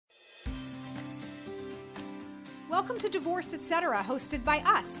Welcome to Divorce Etc., hosted by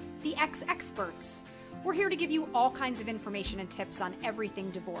us, the ex-experts. We're here to give you all kinds of information and tips on everything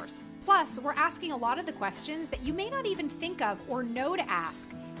divorce. Plus, we're asking a lot of the questions that you may not even think of or know to ask,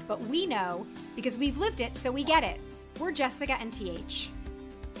 but we know because we've lived it, so we get it. We're Jessica and TH.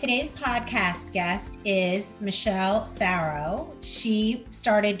 Today's podcast guest is Michelle Sarro. She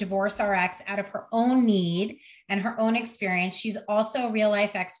started Divorce RX out of her own need and her own experience. She's also a real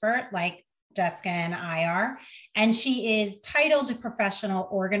life expert like Jessica and I are, and she is titled a professional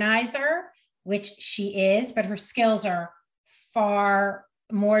organizer, which she is, but her skills are far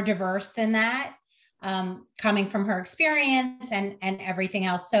more diverse than that, coming from her experience and everything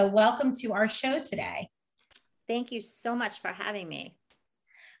else. So welcome to our show today. Thank you so much for having me.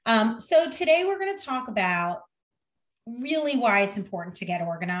 So today we're going to talk about really why it's important to get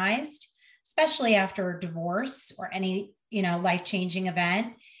organized, especially after a divorce or any, life-changing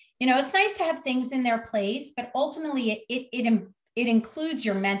event. It's nice to have things in their place, but ultimately it includes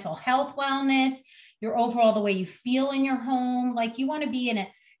your mental health wellness, your overall, the way you feel in your home. Like you want to be in a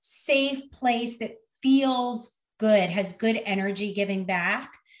safe place that feels good, has good energy giving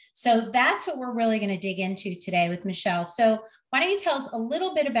back. So that's what we're really going to dig into today with Michelle. So why don't you tell us a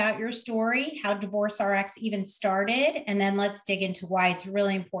little bit about your story, how Divorce RX even started, and then let's dig into why it's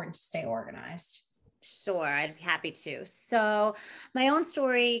really important to stay organized. Sure, I'd be happy to. So my own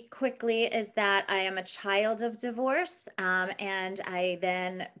story quickly is that I am a child of divorce, and I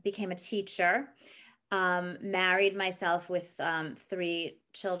then became a teacher, married myself with 3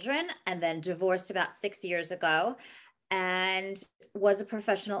 children, and then divorced about 6 years ago, and was a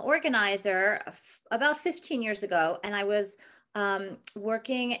professional organizer about 15 years ago. And I was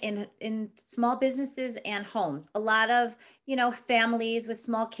working in small businesses and homes, a lot of, families with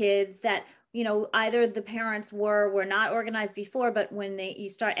small kids that either the parents were not organized before, but when you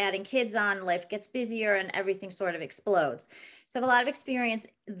start adding kids on, life gets busier and everything sort of explodes. So I have a lot of experience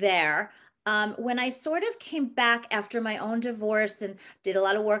there. When I sort of came back after my own divorce and did a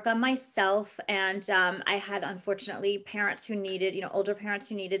lot of work on myself, and I had, unfortunately, parents who needed, older parents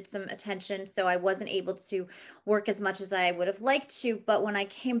who needed some attention. So I wasn't able to work as much as I would have liked to. But when I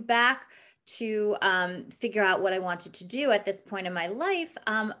came back to figure out what I wanted to do at this point in my life,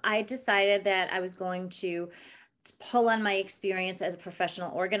 I decided that I was going to pull on my experience as a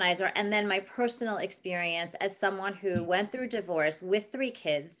professional organizer and then my personal experience as someone who went through divorce with 3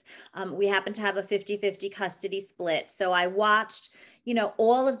 kids. We happened to have a 50-50 custody split. So I watched,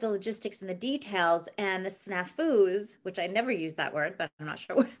 all of the logistics and the details and the snafus, which I never use that word, but I'm not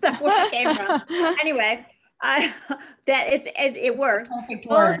sure where that word came from. Anyway, it works.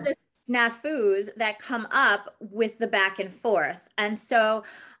 All of the snafus that come up with the back and forth. And so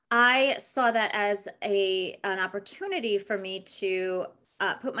I saw that as an opportunity for me to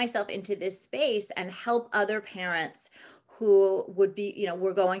put myself into this space and help other parents who would be,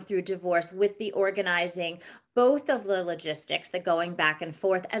 were going through divorce with the organizing, both of the logistics, the going back and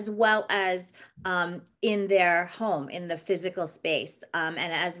forth, as well as in their home, in the physical space. And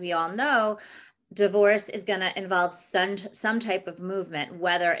as we all know, divorce is going to involve some type of movement,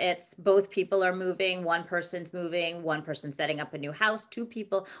 whether it's both people are moving, one person's moving, one person setting up a new house, 2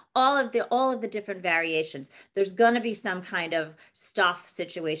 people, all of the different variations. There's going to be some kind of stuff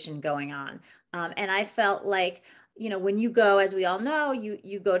situation going on. And I felt like, when you go, as we all know,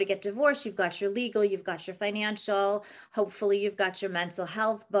 you go to get divorced, you've got your legal, you've got your financial, hopefully you've got your mental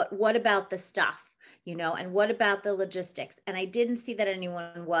health, but what about the stuff? And what about the logistics? And I didn't see that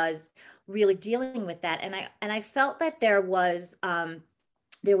anyone was really dealing with that. And I felt that there was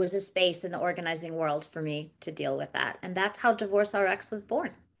a space in the organizing world for me to deal with that. And that's how Divorce RX was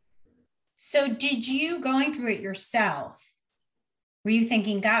born. So did you, going through it yourself, were you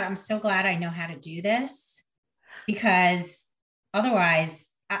thinking, God, I'm so glad I know how to do this? Because otherwise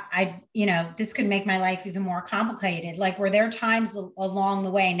this could make my life even more complicated. Like, were there times along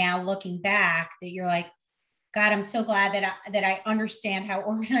the way, now looking back, that you're like, God, I'm so glad that I understand how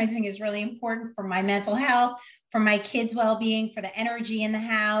organizing is really important for my mental health, for my kids' well-being, for the energy in the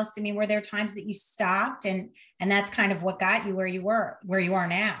house? I mean, were there times that you stopped and that's kind of what got you where you are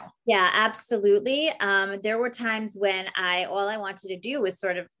now? Yeah, absolutely. There were times when all I wanted to do was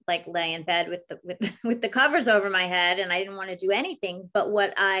sort of like lay in bed with the covers over my head, and I didn't want to do anything. But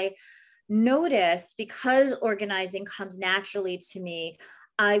what I noticed, because organizing comes naturally to me,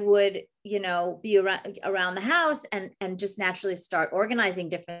 I would, be around the house and just naturally start organizing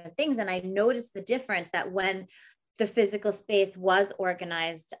different things. And I noticed the difference that when the physical space was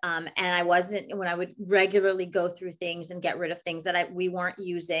organized. And I wasn't, when I would regularly go through things and get rid of things that we weren't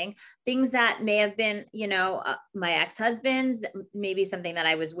using, things that may have been, my ex-husband's, maybe something that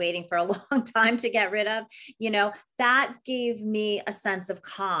I was waiting for a long time to get rid of, that gave me a sense of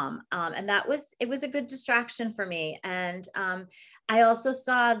calm. And it was a good distraction for me. And I also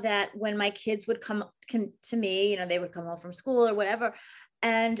saw that when my kids would come to me, they would come home from school or whatever.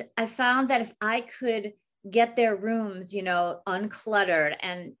 And I found that if I could get their rooms, uncluttered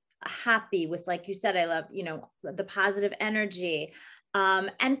and happy with, like you said, I love, the positive energy,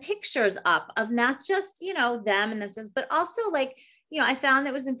 and pictures up of not just, them and themselves, but also like, I found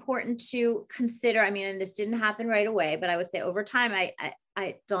that it was important to consider, and this didn't happen right away, but I would say over time,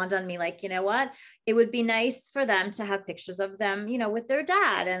 I dawned on me, like, what, it would be nice for them to have pictures of them, with their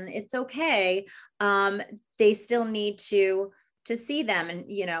dad, and it's okay. They still need to see them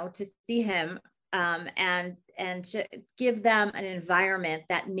and, to see him, and to give them an environment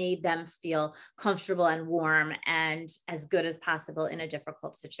that made them feel comfortable and warm and as good as possible in a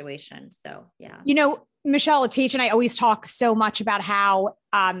difficult situation. So, yeah. Michelle Teach and I always talk so much about how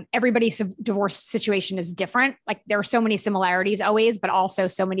everybody's divorce situation is different. Like there are so many similarities always, but also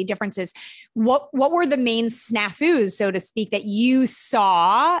so many differences. What were the main snafus, so to speak, that you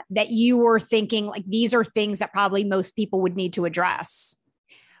saw that you were thinking like these are things that probably most people would need to address?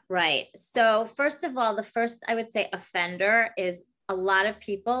 Right. So first of all, the first, I would say, offender is a lot of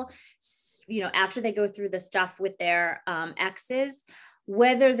people, after they go through the stuff with their exes,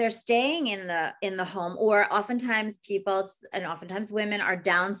 whether they're staying in the home, or oftentimes oftentimes women are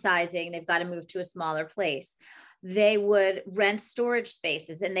downsizing, they've got to move to a smaller place. They would rent storage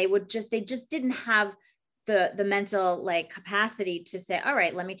spaces, and they just didn't have the mental capacity to say, all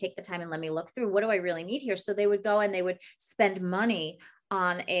right, let me take the time and let me look through, what do I really need here? So they would go and they would spend money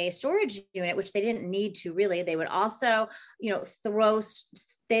on a storage unit, which they didn't need to really. They would also,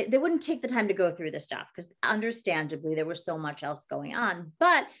 they wouldn't take the time to go through the stuff because understandably there was so much else going on,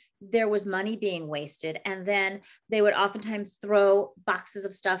 but there was money being wasted. And then they would oftentimes throw boxes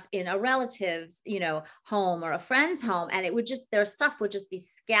of stuff in a relative's, home or a friend's home. And their stuff would just be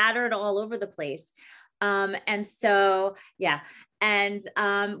scattered all over the place. And so, yeah. And,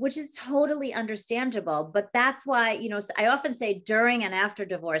 which is totally understandable, but that's why, I often say during and after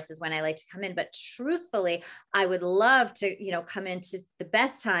divorce is when I like to come in, but truthfully, I would love to, come into the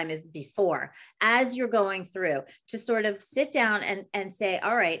best time is before, as you're going through, to sort of sit down and say,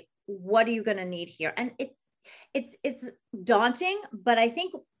 all right, what are you going to need here? And it's daunting, but I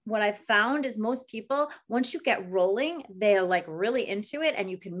think what I've found is most people, once you get rolling, they're like really into it and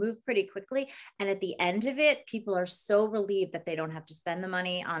you can move pretty quickly. And at the end of it, people are so relieved that they don't have to spend the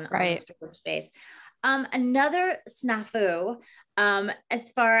money on the storage space. Another snafu,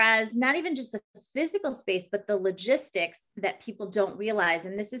 as far as not even just the physical space, but the logistics that people don't realize.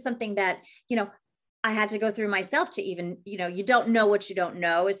 And this is something that, I had to go through myself to even, you don't know what you don't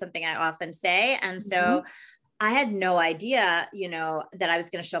know is something I often say. And so I had no idea, that I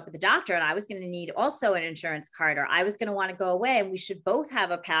was going to show up at the doctor and I was going to need also an insurance card, or I was going to want to go away and we should both have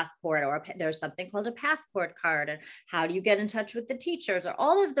a passport, or there's something called a passport card. And how do you get in touch with the teachers, or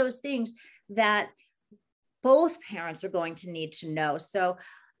all of those things that both parents are going to need to know. So,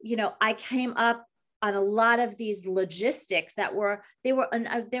 I came up on a lot of these logistics that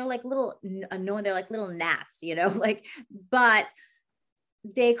they're like little annoying, they're like little gnats, but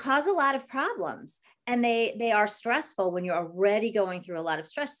they cause a lot of problems. And they are stressful when you're already going through a lot of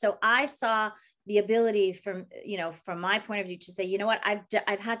stress. So I saw the ability from my point of view to say, you know what,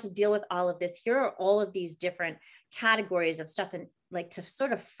 I've had to deal with all of this. Here are all of these different categories of stuff, and like to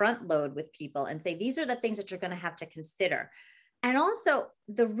sort of front load with people and say, these are the things that you're going to have to consider. And also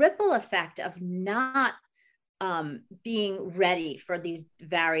the ripple effect of not being ready for these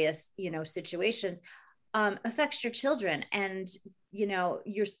various, situations affects your children. And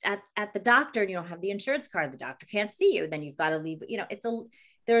you're at the doctor and you don't have the insurance card, the doctor can't see you, then you've got to leave.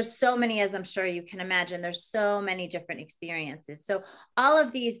 There's so many, as I'm sure you can imagine, there's so many different experiences. So all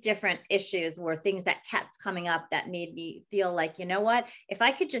of these different issues were things that kept coming up that made me feel like, you know what, if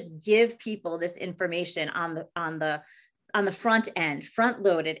I could just give people this information on the front end, front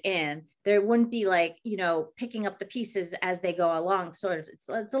loaded in, there wouldn't be picking up the pieces as they go along. Sort of,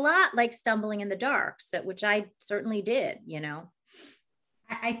 it's a lot like stumbling in the dark, which I certainly did,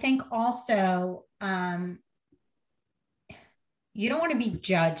 I think also, you don't want to be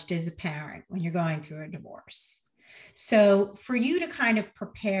judged as a parent when you're going through a divorce. So for you to kind of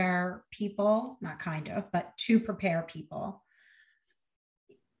prepare people, but to prepare people,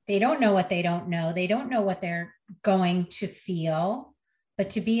 they don't know what they don't know. They don't know what they're going to feel. But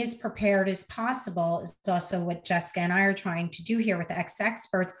to be as prepared as possible is also what Jessica and I are trying to do here with the X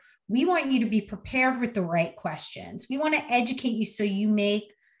Experts. We want you to be prepared with the right questions. We want to educate you so you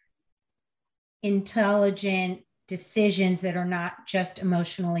make intelligent decisions that are not just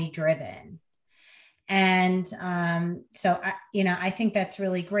emotionally driven. And I think that's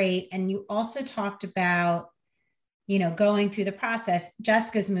really great. And you also talked about, going through the process.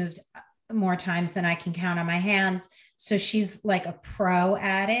 Jessica's moved more times than I can count on my hands. So she's like a pro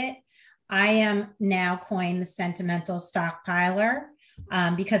at it. I am now coined the sentimental stockpiler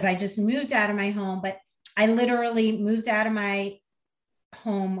because I just moved out of my home, but I literally moved out of my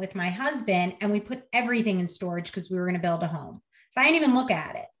home with my husband and we put everything in storage because we were going to build a home. So I didn't even look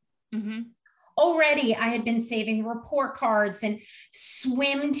at it. Mm-hmm. Already I had been saving report cards and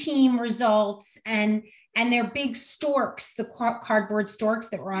swim team results and their big storks, the cardboard storks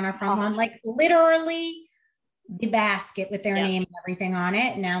that were on our front lawn, like literally the basket with their name and everything on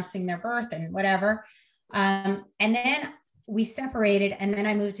it, announcing their birth and whatever. And then we separated and then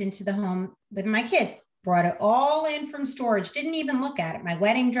I moved into the home with my kids, brought it all in from storage, didn't even look at it. My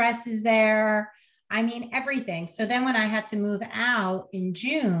wedding dress is there. I mean, everything. So then when I had to move out in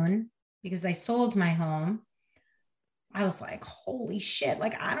June, because I sold my home, I was like, holy shit,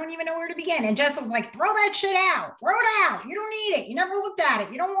 like, I don't even know where to begin. And Jess was like, throw that shit out, throw it out. You don't need it. You never looked at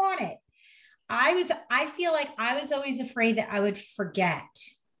it. You don't want it. I feel like I was always afraid that I would forget.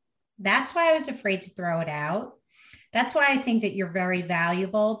 That's why I was afraid to throw it out. That's why I think that you're very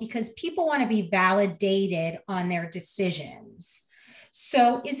valuable because people want to be validated on their decisions.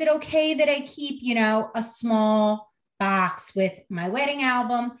 So is it okay that I keep, a small box with my wedding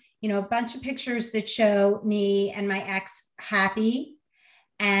album, a bunch of pictures that show me and my ex happy.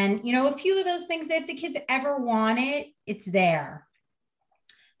 And, a few of those things that if the kids ever want it, it's there.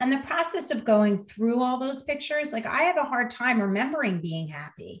 And the process of going through all those pictures, like I have a hard time remembering being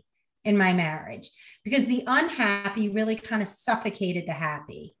happy in my marriage because the unhappy really kind of suffocated the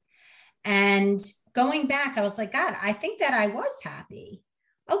happy. And going back, I was like, God, I think that I was happy.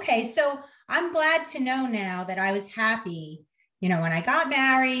 Okay, so I'm glad to know now that I was happy when I got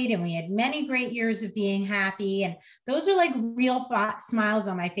married and we had many great years of being happy. And those are like real smiles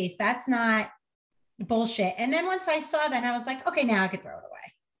on my face. That's not bullshit. And then once I saw that, I was like, okay, now I could throw it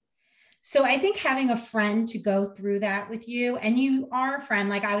away. So I think having a friend to go through that with you, and you are a friend,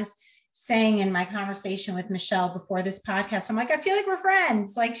 like I was saying in my conversation with Michelle before this podcast, I'm like, I feel like we're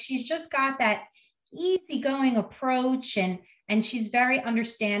friends. Like she's just got that easygoing approach and she's very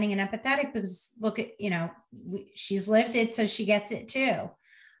understanding and empathetic because look at, she's lived it. So she gets it too.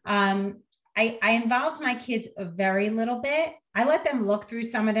 I involved my kids a very little bit. I let them look through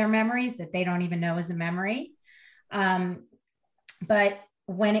some of their memories that they don't even know is a memory. But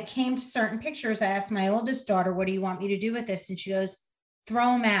when it came to certain pictures, I asked my oldest daughter, what do you want me to do with this? And she goes,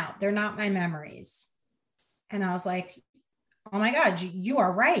 throw them out. They're not my memories. And I was like, oh my God, you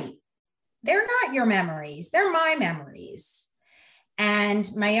are right. They're not your memories. They're my memories. And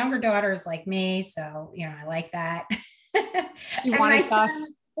my younger daughter is like me. So, I like that. You and want my to talk? son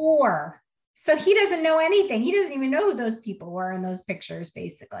is 4. So he doesn't know anything. He doesn't even know who those people were in those pictures,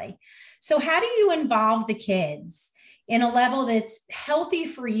 basically. So how do you involve the kids in a level that's healthy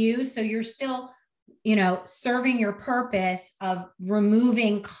for you? So you're still, serving your purpose of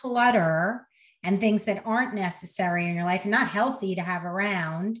removing clutter and things that aren't necessary in your life and not healthy to have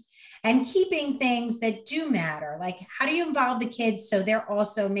around, and keeping things that do matter. Like, how do you involve the kids so they're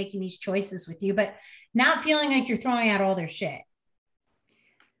also making these choices with you, but not feeling like you're throwing out all their shit?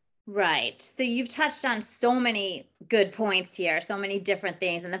 Right. So you've touched on so many good points here, so many different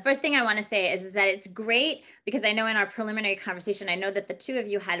things. And the first thing I want to say is that it's great because I know in our preliminary conversation, I know that the two of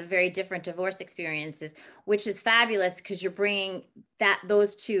you had very different divorce experiences, which is fabulous because you're bringing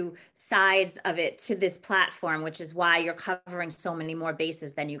those two sides of it to this platform, which is why you're covering so many more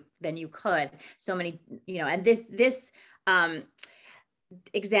bases than you could. So many, and this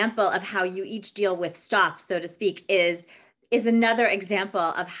example of how you each deal with stuff, so to speak, is another example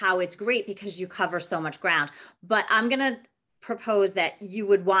of how it's great because you cover so much ground. But I'm going to propose that you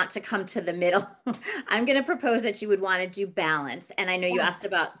would want to come to the middle. I'm going to propose that you would want to do balance. And I know you asked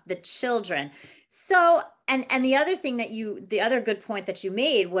about the children. So, and the other thing the other good point that you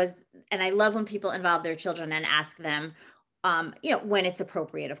made was, and I love when people involve their children and ask them, when it's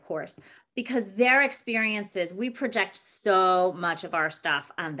appropriate, of course, because their experiences, we project so much of our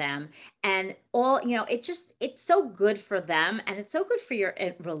stuff on them, and it's so good for them. And it's so good for your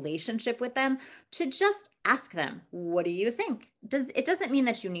relationship with them to just ask them, what do you think? It doesn't mean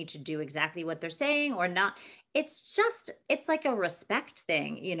that you need to do exactly what they're saying or not. It's like a respect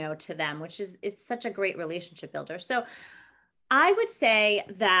thing, to them, it's such a great relationship builder. So I would say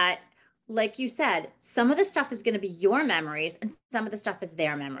that, like you said, some of the stuff is going to be your memories and some of the stuff is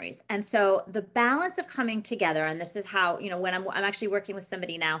their memories. And so the balance of coming together, and this is how, when I'm actually working with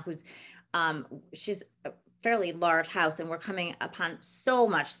somebody now who's, she's a fairly large house and we're coming upon so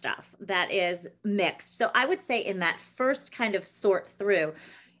much stuff that is mixed. So I would say in that first kind of sort through,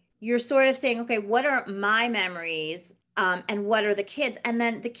 you're sort of saying, okay, what are my memories? And what are the kids? And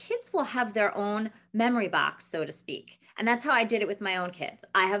then the kids will have their own memory box, so to speak. And that's how I did it with my own kids.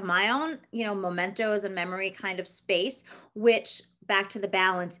 I have my own, mementos and memory kind of space, which, back to the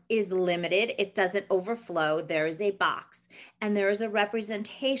balance, is limited. It doesn't overflow. There is a box and there is a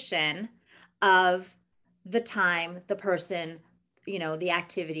representation of the time, the person, the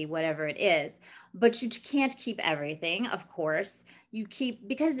activity, whatever it is. But you can't keep everything, of course.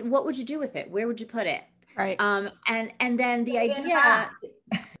 Because what would you do with it? Where would you put it? Right. And then the idea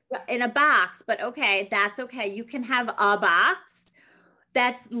in a box, but okay, that's okay. You can have a box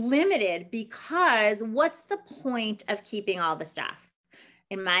that's limited, because what's the point of keeping all the stuff?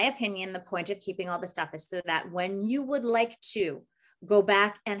 In my opinion, the point of keeping all the stuff is so that when you would like to go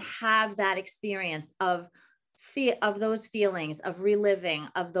back and have that experience of those feelings, of reliving,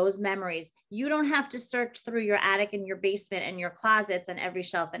 of those memories, you don't have to search through your attic and your basement and your closets and every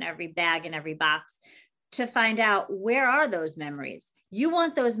shelf and every bag and every box to find out where are those memories. You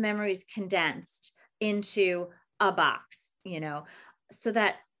want those memories condensed into a box, so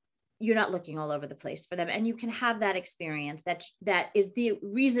that you're not looking all over the place for them, and you can have that experience. That is the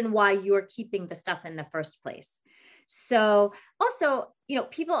reason why you're keeping the stuff in the first place. So also,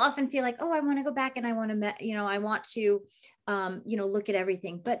 people often feel like, oh, I want to go back and I want to, I want to, look at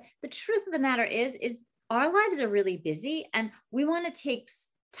everything. But the truth of the matter is our lives are really busy, and we want to take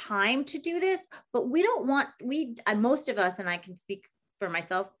time to do this, but we don't want, most of us, and I can speak for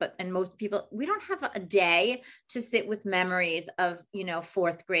myself, and most people, we don't have a day to sit with memories of,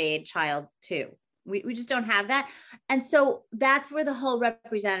 fourth grade child too. We just don't have that. And so that's where the whole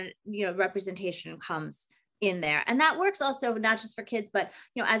representation comes in there. And that works also not just for kids, but,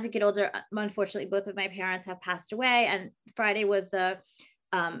 as we get older, unfortunately, both of my parents have passed away, and Friday was the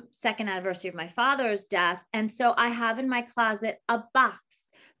second anniversary of my father's death. And so I have in my closet a box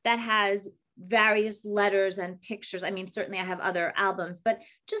that has various letters and pictures. I mean, certainly I have other albums, but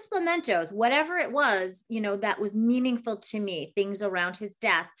just mementos, whatever it was, that was meaningful to me, things around his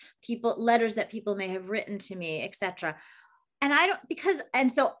death, letters that people may have written to me, etc.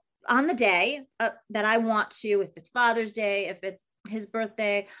 And so on the day that I want to, if it's Father's Day, if it's his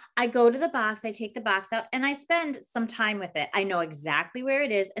birthday, I go to the box, I take the box out, and I spend some time with it. I know exactly where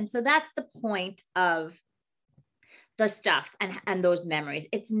it is. And so that's the point of the stuff and those memories.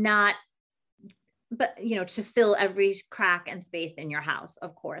 It's not, but to fill every crack and space in your house,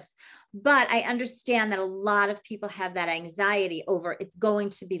 of course. But I understand that a lot of people have that anxiety over it's going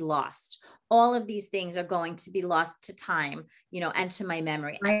to be lost. All of these things are going to be lost to time, and to my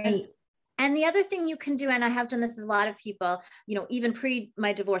memory. Right. And the other thing you can do, and I have done this with a lot of people, even pre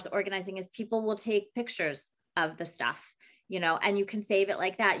my divorce organizing, is people will take pictures of the stuff, and you can save it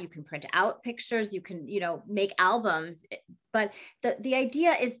like that. You can print out pictures, you can, make albums, but the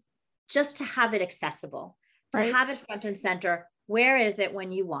idea is just to have it accessible, to have it front and center. Where is it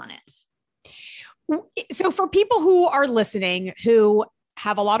when you want it? So for people who are listening, who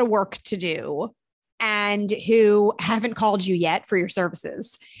have a lot of work to do and who haven't called you yet for your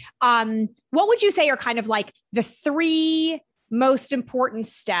services, what would you say are kind of like the three most important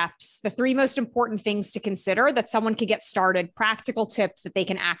steps, the three most important things to consider that someone could get started, practical tips that they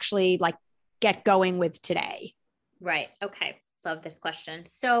can actually get going with today? Right. Okay. Love this question.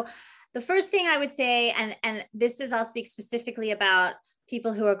 So the first thing I would say, and this is, I'll speak specifically about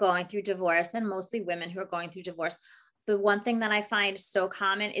people who are going through divorce, and mostly women who are going through divorce. The one thing that I find so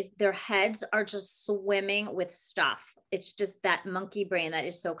common is their heads are just swimming with stuff. It's just that monkey brain that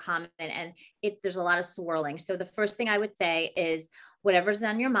is so common, and there's a lot of swirling. So the first thing I would say is whatever's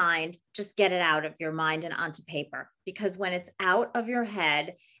on your mind, just get it out of your mind and onto paper, because when it's out of your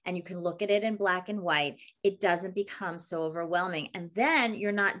head and you can look at it in black and white, it doesn't become so overwhelming. And then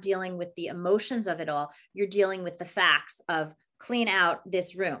you're not dealing with the emotions of it all. You're dealing with the facts of clean out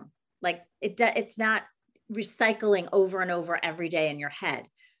this room. It's not recycling over and over every day in your head.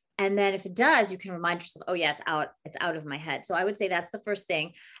 And then if it does, you can remind yourself, oh yeah, it's out of my head. So I would say that's the first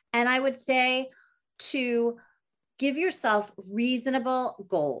thing. And I would say to give yourself reasonable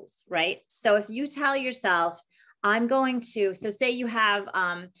goals, right? So if you tell yourself, I'm going to, so say you have,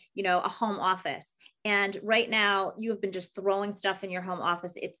 a home office And right now you have been just throwing stuff in your home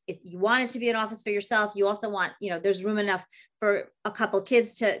office. You want it to be an office for yourself. You also want, there's room enough for a couple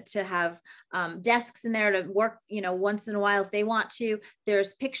kids to have desks in there to work, once in a while if they want to.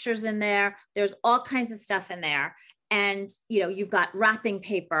 There's pictures in there. There's all kinds of stuff in there. And, you've got wrapping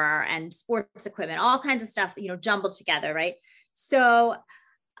paper and sports equipment, all kinds of stuff, jumbled together. Right. So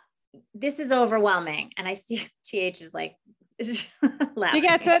this is overwhelming. And I see TH is like, laughing. She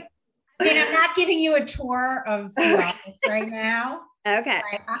gets it. I mean, I'm not giving you a tour of the office right now. Okay.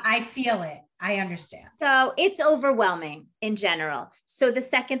 I feel it. I understand. So it's overwhelming in general. So the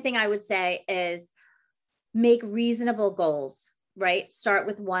second thing I would say is make reasonable goals, right? Start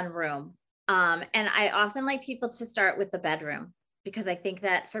with one room. And I often like people to start with the bedroom, because I think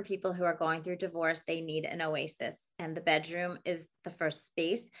that for people who are going through divorce, they need an oasis, and the bedroom is the first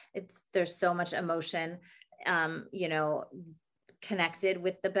space. There's so much emotion, connected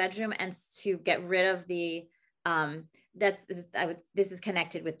with the bedroom, and to get rid of the, this is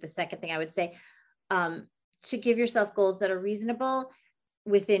connected with the second thing I would say, to give yourself goals that are reasonable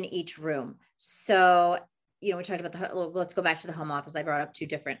within each room. So, we talked about let's go back to the home office. I brought up two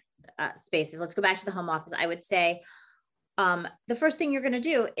different spaces. Let's go back to the home office. I would say, the first thing you're going to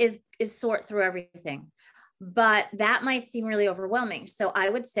do is sort through everything, but that might seem really overwhelming. So I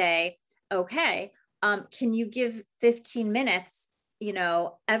would say, okay, can you give 15 minutes,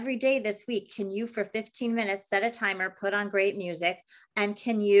 every day this week? Can you, for 15 minutes, set a timer, put on great music, and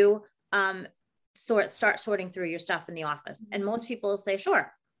can you start sorting through your stuff in the office? And most people will say,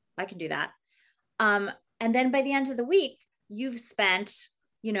 sure, I can do that. And then by the end of the week, you've spent,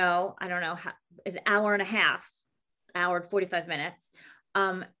 I don't know, is an hour and a half, hour and 45 minutes,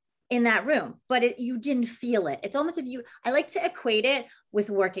 in that room, but you didn't feel it. It's almost I like to equate it with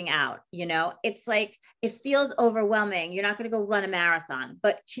working out. It's like, it feels overwhelming. You're not going to go run a marathon,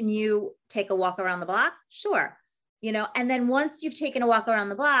 but can you take a walk around the block? Sure. And then once you've taken a walk around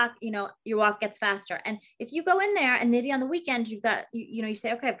the block, your walk gets faster. And if you go in there and maybe on the weekend, you've got, you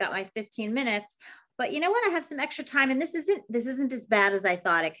say, okay, I've got my 15 minutes, but you know what? I have some extra time, and this isn't as bad as I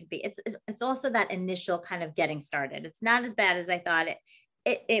thought it could be. It's also that initial kind of getting started. It's not as bad as I thought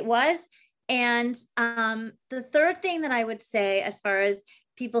it was. And the third thing that I would say, as far as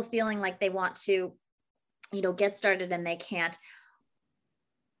people feeling like they want to, get started and they can't,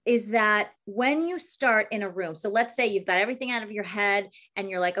 is that when you start in a room, so let's say you've got everything out of your head and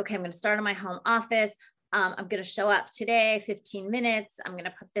you're like, okay, I'm going to start in my home office. I'm going to show up today, 15 minutes. I'm going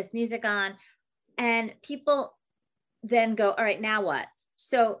to put this music on. And people then go, all right, now what?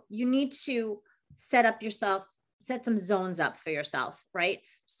 So you need to set some zones up for yourself, right?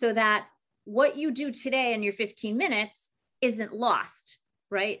 So that what you do today in your 15 minutes isn't lost,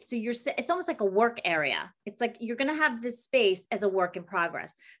 right? So it's almost like a work area. It's like, you're going to have this space as a work in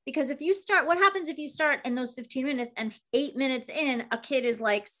progress, because what happens if you start in those 15 minutes and 8 minutes in, a kid is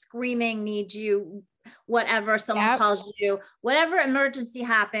like screaming, needs you, whatever, someone calls you, whatever emergency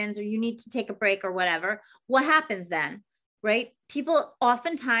happens, or you need to take a break or whatever, what happens then, right? People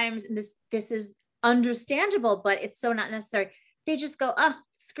oftentimes, and this is understandable, but it's so not necessary, they just go, oh,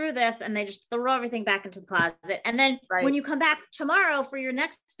 screw this, and they just throw everything back into the closet. And then when you come back tomorrow for your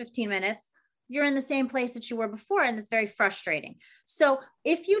next 15 minutes, you're in the same place that you were before, and it's very frustrating. So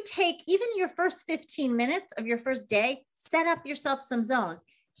if you take even your first 15 minutes of your first day, set up yourself some zones.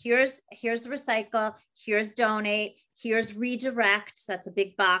 Here's recycle, here's donate, here's redirect. That's a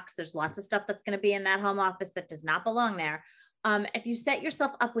big box. There's lots of stuff that's going to be in that home office that does not belong there. If you set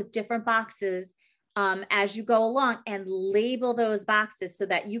yourself up with different boxes as you go along, and label those boxes so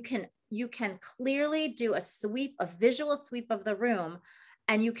that you can clearly do a visual sweep of the room,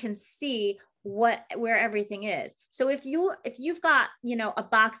 and you can see where everything is. So if you've got, a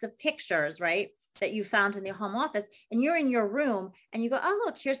box of pictures, right, that you found in the home office, and you're in your room and you go, oh,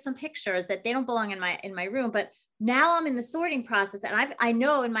 look, here's some pictures that they don't belong in my room, but now I'm in the sorting process, and I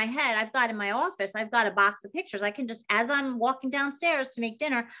know in my head, I've got in my office, I've got a box of pictures. I can just, as I'm walking downstairs to make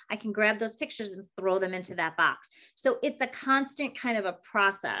dinner, I can grab those pictures and throw them into that box. So it's a constant kind of a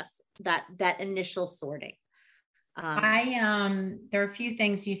process, that initial sorting. There are a few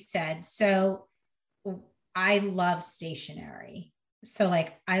things you said. So I love stationery. So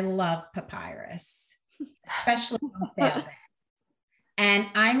like, I love papyrus, especially on sale. And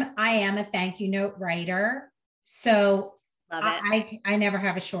I am a thank you note writer. So I never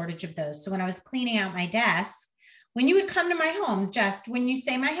have a shortage of those. So when I was cleaning out my desk, when you would come to my home, just when you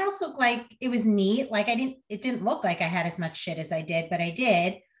say my house looked like it was neat, like it didn't look like I had as much shit as I did, but I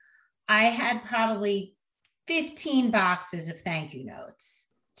did. I had probably 15 boxes of thank you notes.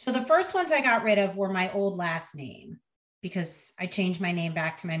 So the first ones I got rid of were my old last name. because I changed my name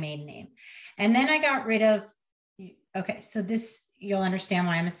back to my maiden name. And then I got rid of, okay, so this, you'll understand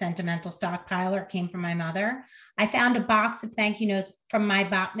why I'm a sentimental stockpiler. It came from my mother. I found a box of thank you notes from my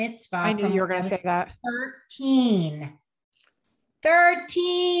bat mitzvah. I knew you were going to say that.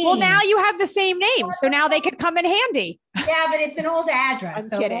 13. Well, now you have the same name, so now they could come in handy. Yeah, but it's an old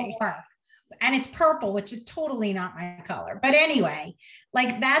address. I'm kidding. And it's purple, which is totally not my color. But anyway,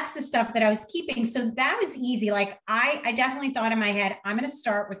 like that's the stuff that I was keeping. So that was easy. Like I definitely thought in my head, I'm going to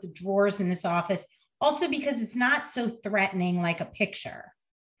start with the drawers in this office. Also because it's not so threatening like a picture.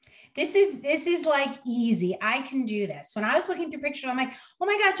 This is like easy. I can do this. When I was looking through pictures, I'm like, oh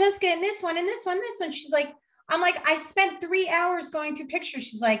my God, Jessica, and this one, and this one, this one. She's like, I'm like, I spent 3 hours going through pictures.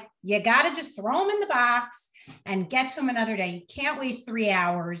 She's like, you got to just throw them in the box and get to them another day. You can't waste 3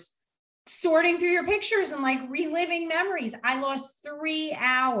 hours sorting through your pictures and like reliving memories. I lost 3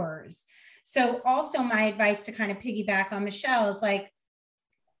 hours. So also my advice to kind of piggyback on Michelle is like,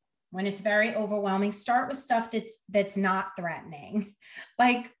 when it's very overwhelming, start with stuff that's not threatening,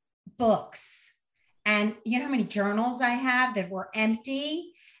 like books. And you know how many journals I have that were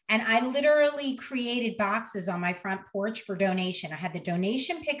empty? And I literally created boxes on my front porch for donation. I had the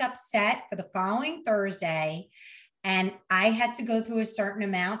donation pickup set for the following Thursday, and I had to go through a certain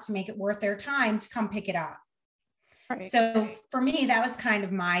amount to make it worth their time to come pick it up. Right. So for me, that was kind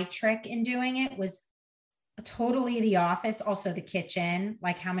of my trick in doing it, was totally the office, also the kitchen.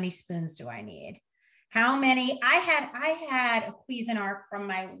 Like, how many spoons do I need? How many? I had a Cuisinart from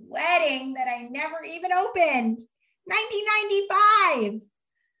my wedding that I never even opened. 1995.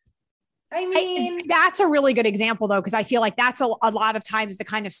 I mean, that's a really good example though, because I feel like that's a lot of times the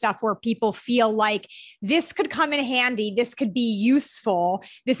kind of stuff where people feel like this could come in handy. This could be useful.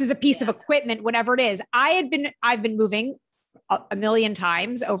 This is a piece of equipment, whatever it is. I've been moving a million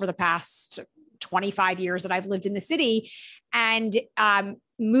times over the past 25 years that I've lived in the city, and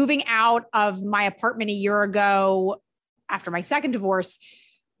moving out of my apartment a year ago after my second divorce,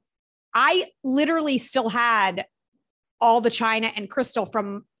 I literally still had all the china and crystal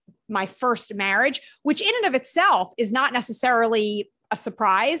from my first marriage, which in and of itself is not necessarily a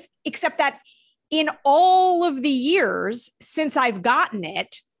surprise, except that in all of the years since I've gotten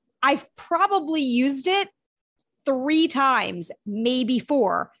it, I've probably used it 3 times, maybe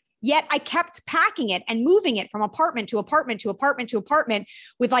 4. Yet I kept packing it and moving it from apartment to apartment to apartment to apartment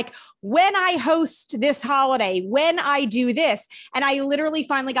with like, when I host this holiday, when I do this. And I literally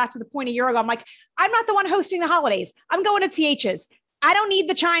finally got to the point a year ago, I'm like, I'm not the one hosting the holidays. I'm going to TH's. I don't need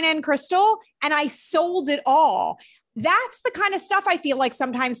the china and crystal. And I sold it all. That's the kind of stuff I feel like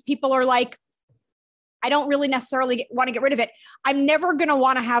sometimes people are like, I don't really necessarily want to get rid of it. I'm never going to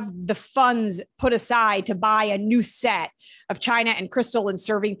want to have the funds put aside to buy a new set of china and crystal and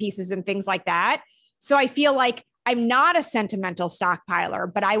serving pieces and things like that. So I feel like I'm not a sentimental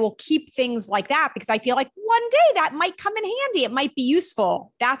stockpiler, but I will keep things like that because I feel like one day that might come in handy. It might be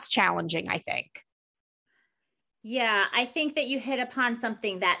useful. That's challenging, I think. Yeah, I think that you hit upon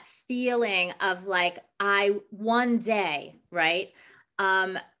something, that feeling of like, one day, right?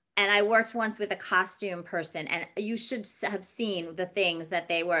 And I worked once with a costume person, and you should have seen the things that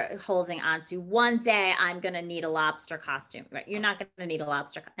they were holding on to. One day I'm going to need a lobster costume, right? You're not going to need a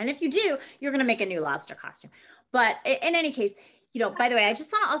lobster. And if you do, you're going to make a new lobster costume. But in any case, you know, by the way, I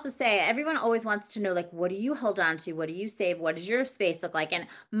just want to also say, everyone always wants to know, like, what do you hold on to? What do you save? What does your space look like? And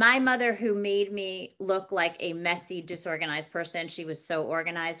my mother, who made me look like a messy, disorganized person, she was so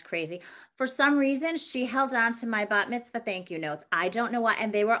organized, crazy. For some reason, she held on to my bat mitzvah thank you notes. I don't know why.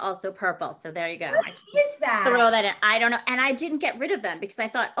 And they were also purple. So there you go. What is that? Throw that in. I don't know. And I didn't get rid of them because I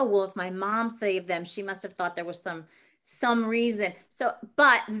thought, oh, well, if my mom saved them, she must have thought there was some reason. So,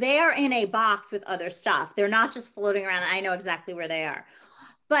 but they're in a box with other stuff. They're not just floating around. I know exactly where they are.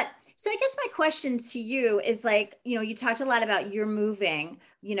 But so I guess my question to you is, like, you know, you talked a lot about your moving,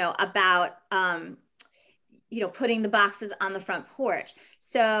 you know, about, you know, putting the boxes on the front porch.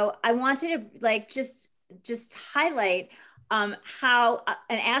 So I wanted to like, just highlight how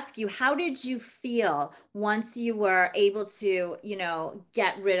and ask you, how did you feel once you were able to, you know,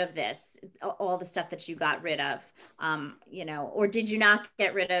 get rid of this, all the stuff that you got rid of, you know, or did you not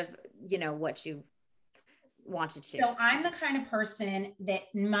get rid of, you know, what you wanted to? So I'm the kind of person that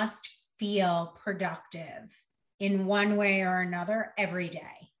must feel productive in one way or another every day.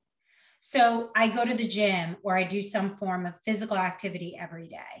 So I go to the gym or I do some form of physical activity every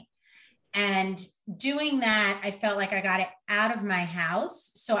day. And doing that, I felt like I got it out of my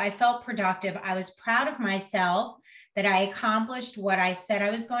house. So I felt productive. I was proud of myself that I accomplished what I said I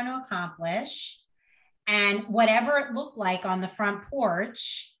was going to accomplish. And whatever it looked like on the front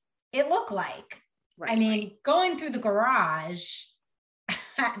porch, it looked like. I mean, going through the garage,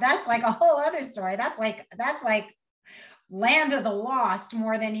 that's like a whole other story. That's like land of the lost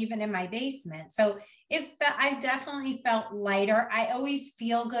more than even in my basement. So I definitely felt lighter. I always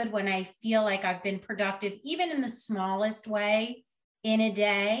feel good when I feel like I've been productive, even in the smallest way in a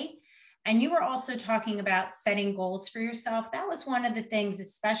day. And you were also talking about setting goals for yourself. That was one of the things,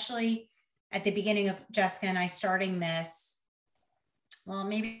 especially at the beginning of Jessica and I starting this. Well,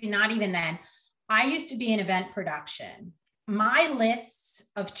 maybe not even then. I used to be in event production. My lists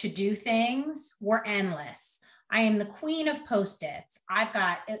of to-do things were endless. I am the queen of Post-its. I've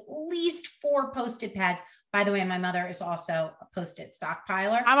got at least 4 Post-it pads. By the way, my mother is also a Post-it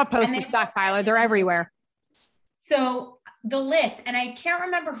stockpiler. I'm a Post-it stockpiler. They're everywhere. So the list, and I can't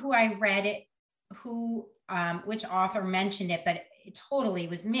remember who I read it, which author mentioned it, but it totally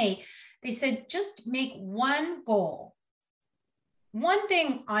was me. They said, just make one goal, one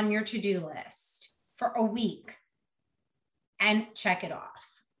thing on your to-do list for a week and check it off.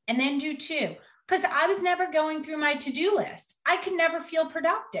 And then do 2. Because I was never going through my to-do list. I could never feel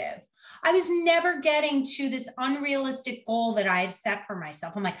productive. I was never getting to this unrealistic goal that I had set for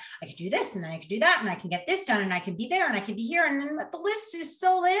myself. I'm like, I could do this, and then I could do that, and I can get this done, and I can be there, and I can be here. And then the list is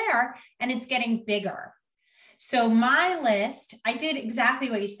still there, and it's getting bigger. So my list, I did exactly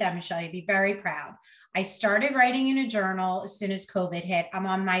what you said, Michelle. You'd be very proud. I started writing in a journal as soon as COVID hit. I'm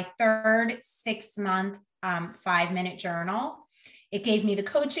on my 3rd 6-month 5-minute journal. It gave me the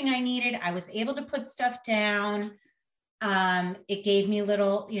coaching I needed. I was able to put stuff down. It gave me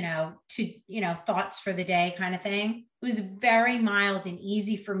little, thoughts for the day kind of thing. It was very mild and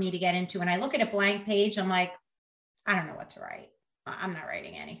easy for me to get into. When I look at a blank page, I'm like, I don't know what to write. I'm not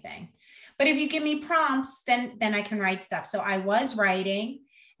writing anything. But if you give me prompts, then I can write stuff. So I was writing,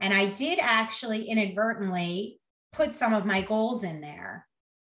 and I did actually inadvertently put some of my goals in there.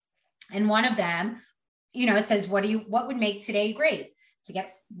 And one of them, it says, what would make today great? To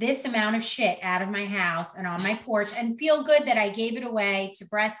get this amount of shit out of my house and on my porch and feel good that I gave it away to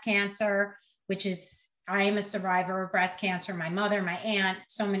breast cancer, I am a survivor of breast cancer, my mother, my aunt,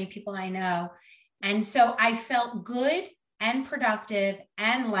 so many people I know. And so I felt good and productive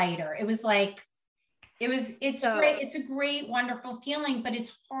and lighter. It was like, it's great. It's a great, wonderful feeling, but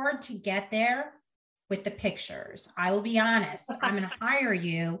it's hard to get there with the pictures. I will be honest. I'm going to hire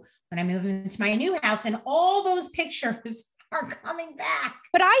you when I move into my new house, and all those pictures are coming back.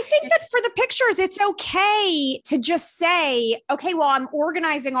 But I think that for the pictures, it's okay to just say, okay, well, I'm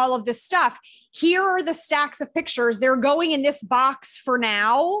organizing all of this stuff. Here are the stacks of pictures. They're going in this box for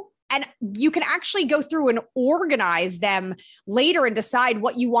now. And you can actually go through and organize them later and decide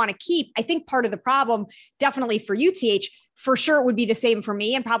what you want to keep. I think part of the problem, definitely for you, TH, for sure it would be the same for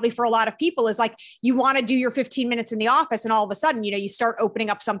me, and probably for a lot of people, is like, you want to do your 15 minutes in the office, and all of a sudden, you start opening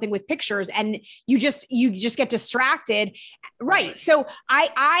up something with pictures, and you just get distracted. Right. So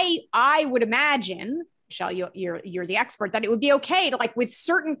I would imagine, Michelle, you're the expert, that it would be okay to, like, with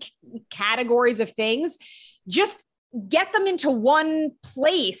certain categories of things, just get them into one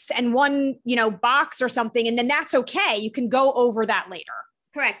place and one, box or something. And then that's okay. You can go over that later.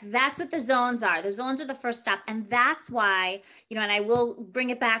 Correct. That's what the zones are. The zones are the first step. And that's why, and I will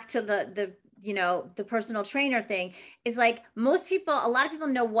bring it back to the personal trainer thing, is like, a lot of people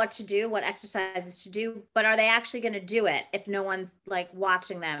know what to do, what exercises to do, but are they actually going to do it if no one's like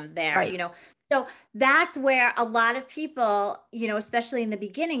watching them there, right. So that's where a lot of people, especially in the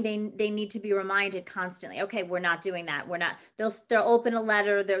beginning, they need to be reminded constantly, okay, we're not doing that. We're not, they'll open a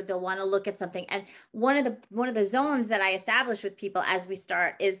letter, they'll want to look at something. And one of the zones that I establish with people as we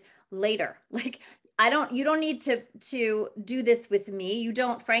start is later. Like, you don't need to do this with me. You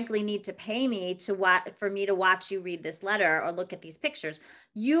don't frankly need to pay me for me to watch you read this letter or look at these pictures.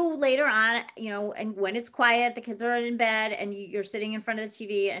 You later on, and when it's quiet, the kids are in bed and you're sitting in front of the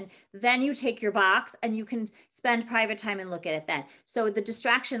TV, and then you take your box and you can spend private time and look at it then. So the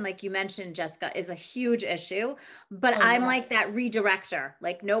distraction, like you mentioned, Jessica, is a huge issue, but I'm like that redirector.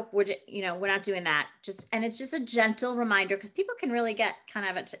 Like, nope, we're not doing that. And it's just a gentle reminder, because people can really get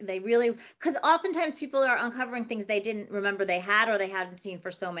because oftentimes people are uncovering things they didn't remember they had, or they hadn't seen for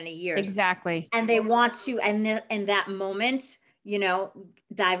so many years. Exactly. And they want to, and in that moment,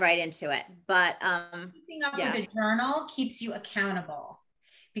 dive right into it. But keeping up with a journal keeps you accountable,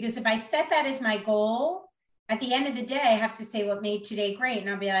 because if I set that as my goal, at the end of the day, I have to say what made today great. And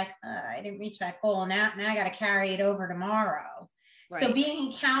I'll be like, I didn't reach that goal. Now I got to carry it over tomorrow. Right. So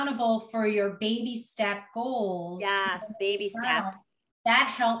being accountable for your baby step goals. Yes, baby steps. That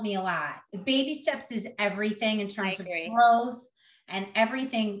helped me a lot. Baby steps is everything in terms of growth and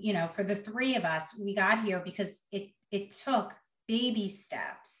everything, for the 3 of us, we got here because it took baby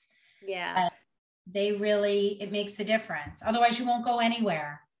steps. Yeah. it makes a difference. Otherwise you won't go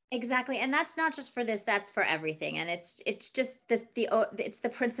anywhere. Exactly. And that's not just for this, that's for everything. And it's just this, it's the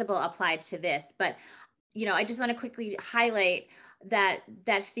principle applied to this. But, you know, I just want to quickly highlight that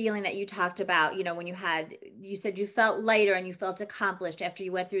feeling that you talked about, you know, when you said you felt lighter and you felt accomplished after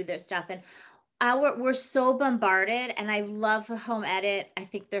you went through this stuff. And we're so bombarded, and I love the Home Edit. I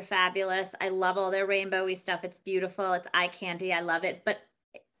think they're fabulous. I love all their rainbowy stuff. It's beautiful. It's eye candy. I love it, but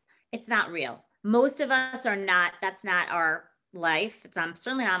it's not real. Most of us are not, that's not our life. It's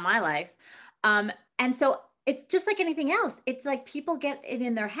certainly not my life. And so it's just like anything else. It's like people get it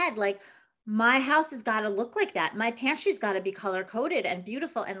in their head, like, my house has got to look like that. My pantry's got to be color coded and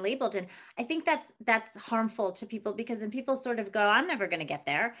beautiful and labeled. And I think that's harmful to people, because then people sort of go, I'm never going to get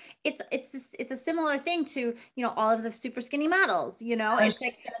there. It's a similar thing to, you know, all of the super skinny models, you know, it's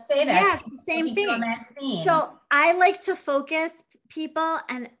like, going to say that. Yeah, it's the same thing. So I like to focus people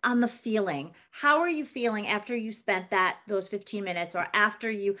and on the feeling. How are you feeling after you spent those 15 minutes, or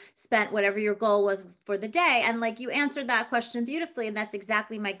after you spent whatever your goal was for the day? And like, you answered that question beautifully. And that's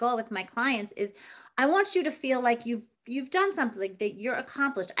exactly my goal with my clients, is I want you to feel like you've done something, that you're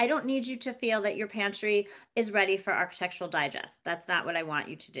accomplished. I don't need you to feel that your pantry is ready for Architectural Digest. That's not what I want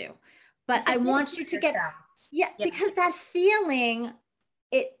you to do. But I want you to get, because that feeling,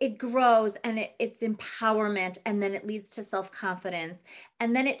 it grows, and it's empowerment, and then it leads to self-confidence,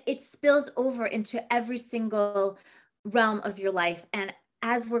 and then it spills over into every single realm of your life. And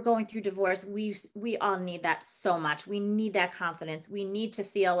as we're going through divorce, we all need that so much. We need that confidence. We need to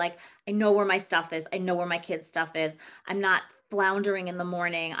feel like, I know where my stuff is. I know where my kids' stuff is. I'm not floundering in the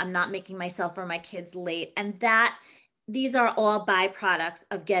morning. I'm not making myself or my kids late. And these are all byproducts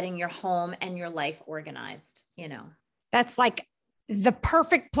of getting your home and your life organized, you know. That's like the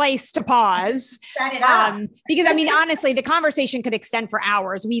perfect place to pause. Because I mean, honestly, the conversation could extend for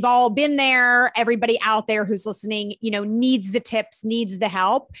hours. We've all been there. Everybody out there who's listening, you know, needs the tips, needs the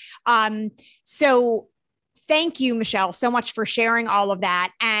help. So thank you, Michelle, so much for sharing all of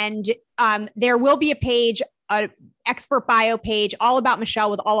that. And there will be a page, expert bio page, all about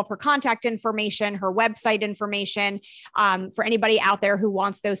Michelle, with all of her contact information, her website information, for anybody out there who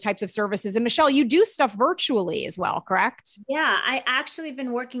wants those types of services. And Michelle, you do stuff virtually as well, correct? Yeah, I actually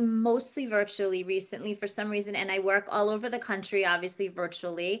been working mostly virtually recently for some reason, and I work all over the country, obviously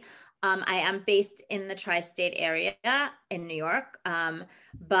virtually. I am based in the tri-state area in New York,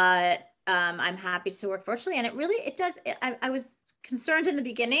 but I'm happy to work virtually, and it does. I was concerned in the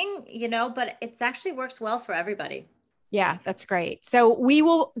beginning, you know, but it's actually works well for everybody. Yeah, that's great. So we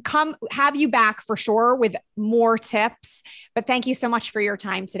will have you back for sure with more tips, but thank you so much for your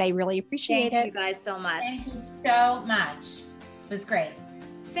time today. Really appreciate it. Thank you guys so much. Thank you so much. It was great.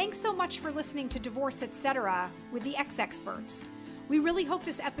 Thanks so much for listening to Divorce Etc. with the Ex Experts. We really hope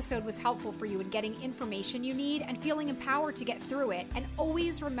this episode was helpful for you in getting information you need and feeling empowered to get through it. And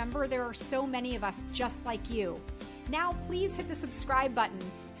always remember, there are so many of us just like you. Now, please hit the subscribe button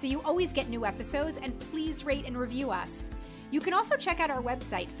so you always get new episodes, and please rate and review us. You can also check out our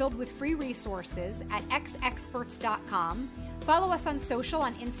website filled with free resources at xexperts.com. Follow us on social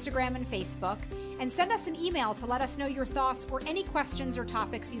on Instagram and Facebook, and send us an email to let us know your thoughts or any questions or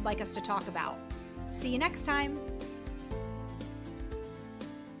topics you'd like us to talk about. See you next time.